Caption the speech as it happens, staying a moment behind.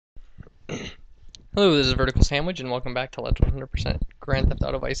Hello, this is VerticalSandwich, and welcome back to Let's 100% Grand Theft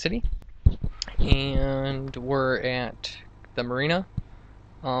Auto Vice City. And we're at the marina,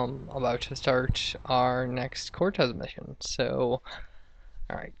 about to start our next Cortez mission. So,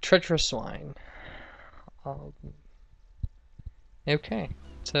 alright, Treacherous Swine. Okay,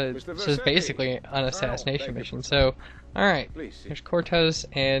 so this is basically an assassination mission. So, alright, there's Cortez,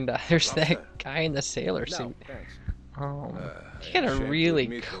 and there's that guy in the sailor suit. You gotta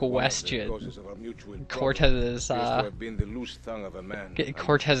really question Cortez's kind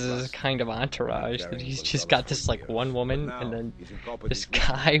of entourage, that he's just got this like one woman and then this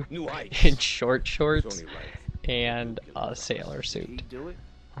guy in short shorts and a sailor suit.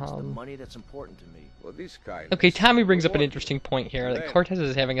 Okay, Tommy brings up an interesting point here, that Cortez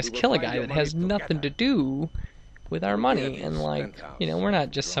is having us kill a guy that has nothing to do with our money, and like, you know, we're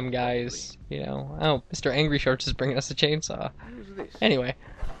not just some guys, you know. Oh, Mr. Angry Shorts is bringing us a chainsaw. Anyway,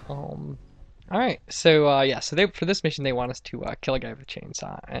 alright, so yeah, so for this mission they want us to kill a guy with a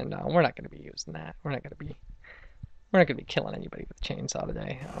chainsaw, and we're not going to be using that. We're not going to be killing anybody with a chainsaw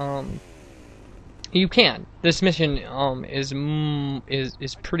today. You can. This mission is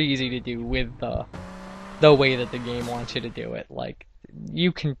pretty easy to do with the way that the game wants you to do it. Like,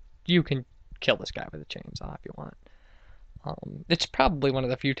 you can kill this guy with a chainsaw if you want. It's probably one of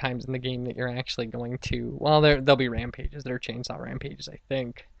the few times in the game that you're actually going to, well, there'll be rampages. There are chainsaw rampages, I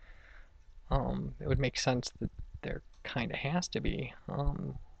think. It would make sense that there kind of has to be.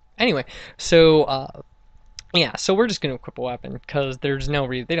 Anyway, so yeah, so we're just going to equip a weapon, because there's no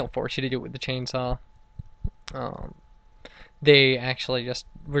reason. They don't force you to do it with the chainsaw. They actually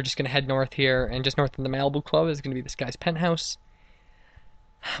we're just going to head north here, and just north of the Malibu Club is going to be this guy's penthouse.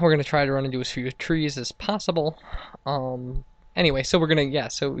 We're going to try to run into as few trees as possible. Anyway, so we're going to, yeah,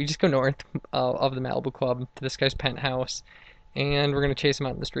 so we just go north of the Malibu Club to this guy's penthouse, and we're going to chase him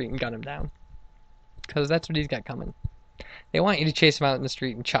out in the street and gun him down, because that's what he's got coming. They want you to chase him out in the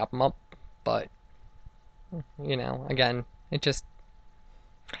street and chop him up, but, you know, again, it just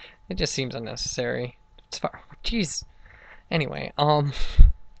seems unnecessary. It's far, jeez. Anyway,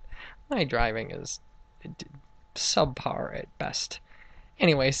 my driving is subpar at best.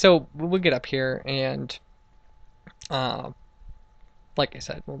 Anyway, so we'll get up here, and like I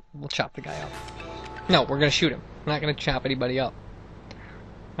said, we'll chop the guy up. No, we're gonna shoot him. We're not gonna chop anybody up.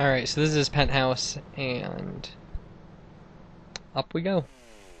 Alright, so this is his penthouse, and up we go.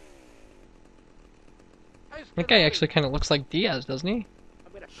 That guy actually kind of looks like Diaz, doesn't he?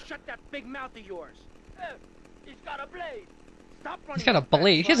 I'm gonna shut that big mouth of yours. He's got a blade. He's got a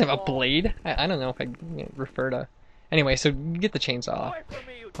blade. He doesn't have a blade. I don't know if I refer to. Anyway, so get the chainsaw.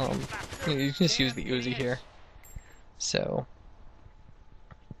 You can just use the Uzi here. So,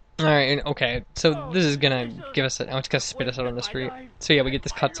 alright, okay, so this is gonna give us it's gonna spit us out on the street. So yeah, we get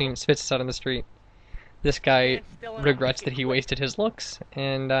this cutscene, spits us out on the street. This guy regrets that he wasted his looks,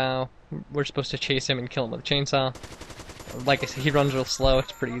 and we're supposed to chase him and kill him with a chainsaw. Like I said, he runs real slow.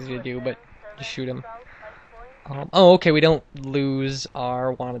 It's pretty easy to do, but just shoot him. Oh, okay, we don't lose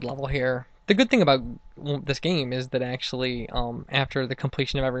our wanted level here. The good thing about this game is that actually, after the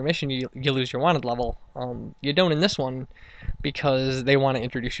completion of every mission, you lose your wanted level. You don't in this one, because they want to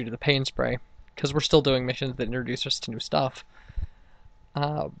introduce you to the pain spray, because we're still doing missions that introduce us to new stuff.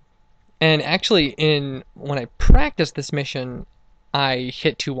 And actually, when I practiced this mission, I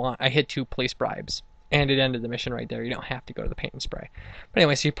hit two police bribes, and it ended the mission right there. You don't have to go to the paint and spray. But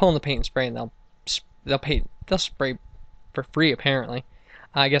anyway, so you pull in the paint and spray, and they'll spray for free apparently.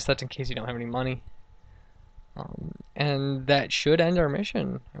 I guess that's in case you don't have any money. And that should end our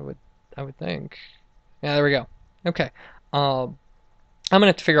mission, I would think. Yeah, there we go. Okay. I'm gonna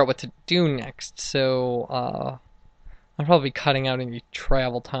have to figure out what to do next, so I'll probably be cutting out any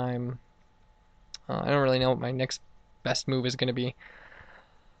travel time. I don't really know what my next best move is gonna be.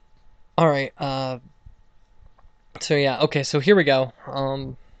 Alright, so yeah, okay, so here we go.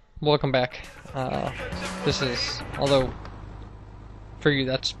 Welcome back. This is, although for you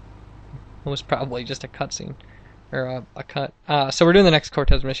that was probably just a cutscene, or a cut. So we're doing the next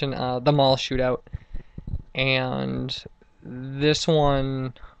Cortez mission, the mall shootout, and this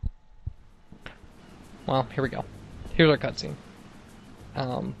one, well, here we go. Here's our cutscene.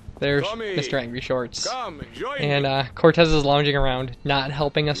 There's Mr. Angry Shorts, and Cortez is lounging around, not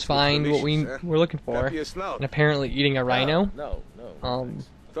helping us find what we were looking for, and apparently eating a rhino.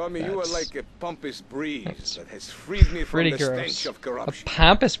 Tommy, you are like a pompous breeze that has freed me from the stench of corruption. A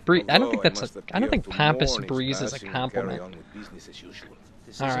pompous breeze? I don't think pompous breeze is a compliment.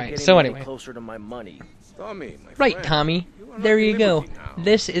 Alright, so anyway. Right, Tommy. There you go.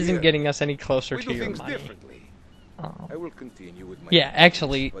 This isn't getting us any closer to your money. Yeah,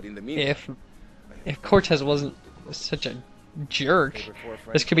 actually, if if Cortez wasn't such a jerk,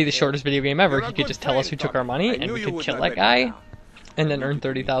 this could be the shortest video game ever. He could just tell us who took our money, and we could kill that guy, and then earn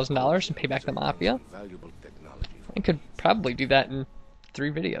 $30,000 and pay back the mafia. I could probably do that in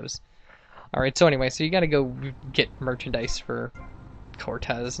 3 videos. Alright, so anyway, so you gotta go get merchandise for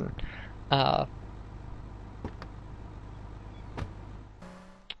Cortez, and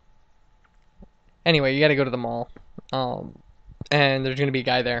anyway, you gotta go to the mall, and there's gonna be a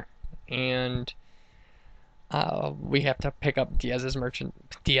guy there, and we have to pick up Diaz's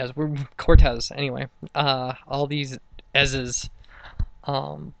Cortez, anyway, all these Ez's,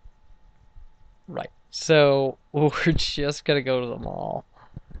 right, so we're just gonna go to the mall,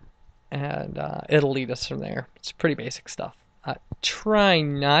 and it'll lead us from there. It's pretty basic stuff. Try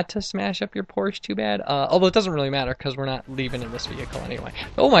not to smash up your Porsche too bad, although it doesn't really matter because we're not leaving in this vehicle anyway.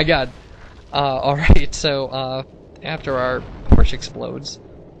 Oh my god. Alright, so after our Porsche explodes,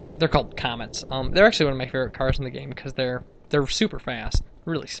 they're called Comets. They're actually one of my favorite cars in the game because they're super fast,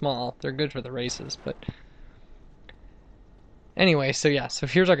 really small. They're good for the races, but anyway, so yeah, so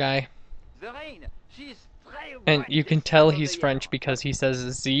here's our guy. And you can tell he's French because he says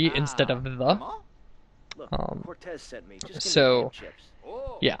Z instead of the. So,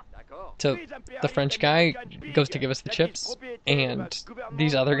 yeah. So, the French guy goes to give us the chips, and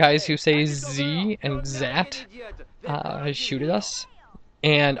these other guys who say Z and Zhat shoot at us,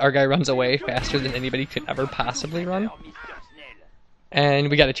 and our guy runs away faster than anybody could ever possibly run, and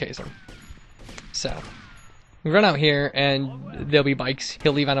we gotta chase him. So, we run out here, and there'll be bikes.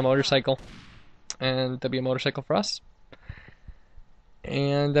 He'll leave on a motorcycle, and there'll be a motorcycle for us.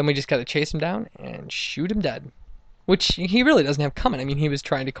 And then we just gotta chase him down and shoot him dead. Which he really doesn't have coming. I mean, he was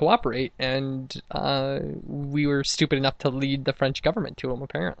trying to cooperate, and we were stupid enough to lead the French government to him,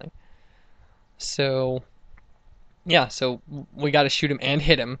 apparently. So, yeah, so we gotta shoot him and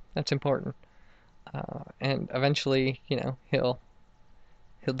hit him. That's important. And eventually, you know, he'll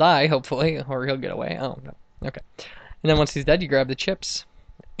die, hopefully, or he'll get away. Oh, no. Okay. And then once he's dead, you grab the chips.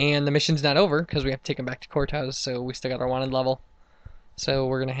 And the mission's not over, because we have to take him back to Cortez, so we still got our wanted level. So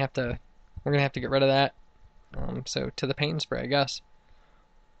we're gonna have to get rid of that. So to the paint and spray, I guess.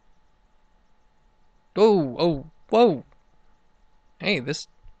 Oh, whoa! Hey, this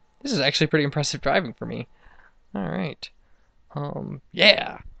is actually pretty impressive driving for me. All right.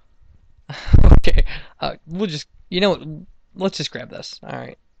 Yeah. Okay. We'll just, you know what? Let's just grab this. All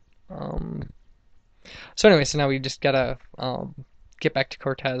right. So anyway, so now we just gotta get back to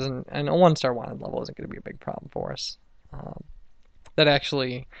Cortez, and a 1-star wanted level isn't gonna be a big problem for us. That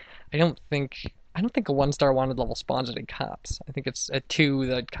actually, I don't think a 1-star wanted level spawns at cops. I think it's at 2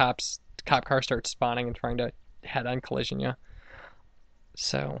 that cop car starts spawning and trying to head-on collision you.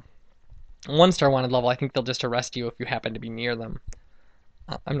 So, a 1-star wanted level, I think they'll just arrest you if you happen to be near them.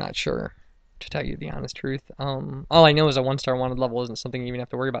 I'm not sure, to tell you the honest truth. All I know is a 1-star wanted level isn't something you even have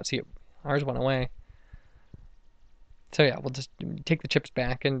to worry about. See, ours went away. So yeah, we'll just take the chips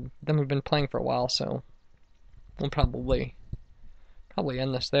back, and then we've been playing for a while, so we'll probably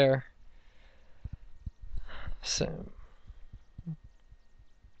end this there. So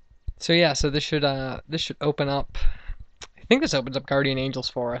yeah, so this should open up. I think this opens up Guardian Angels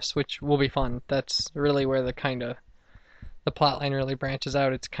for us, which will be fun. That's really where the plot line really branches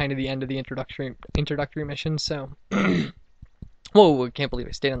out. It's kind of the end of the introductory mission. So, whoa! I can't believe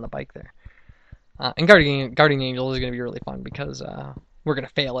I stayed on the bike there. And Guardian Angels is going to be really fun because we're going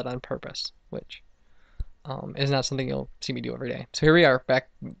to fail it on purpose, which is not something you'll see me do every day. So here we are back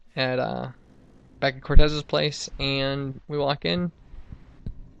at Cortez's place, and we walk in,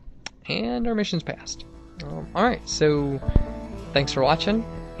 and our mission's passed. Alright, so thanks for watching,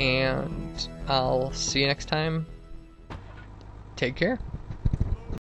 and I'll see you next time. Take care.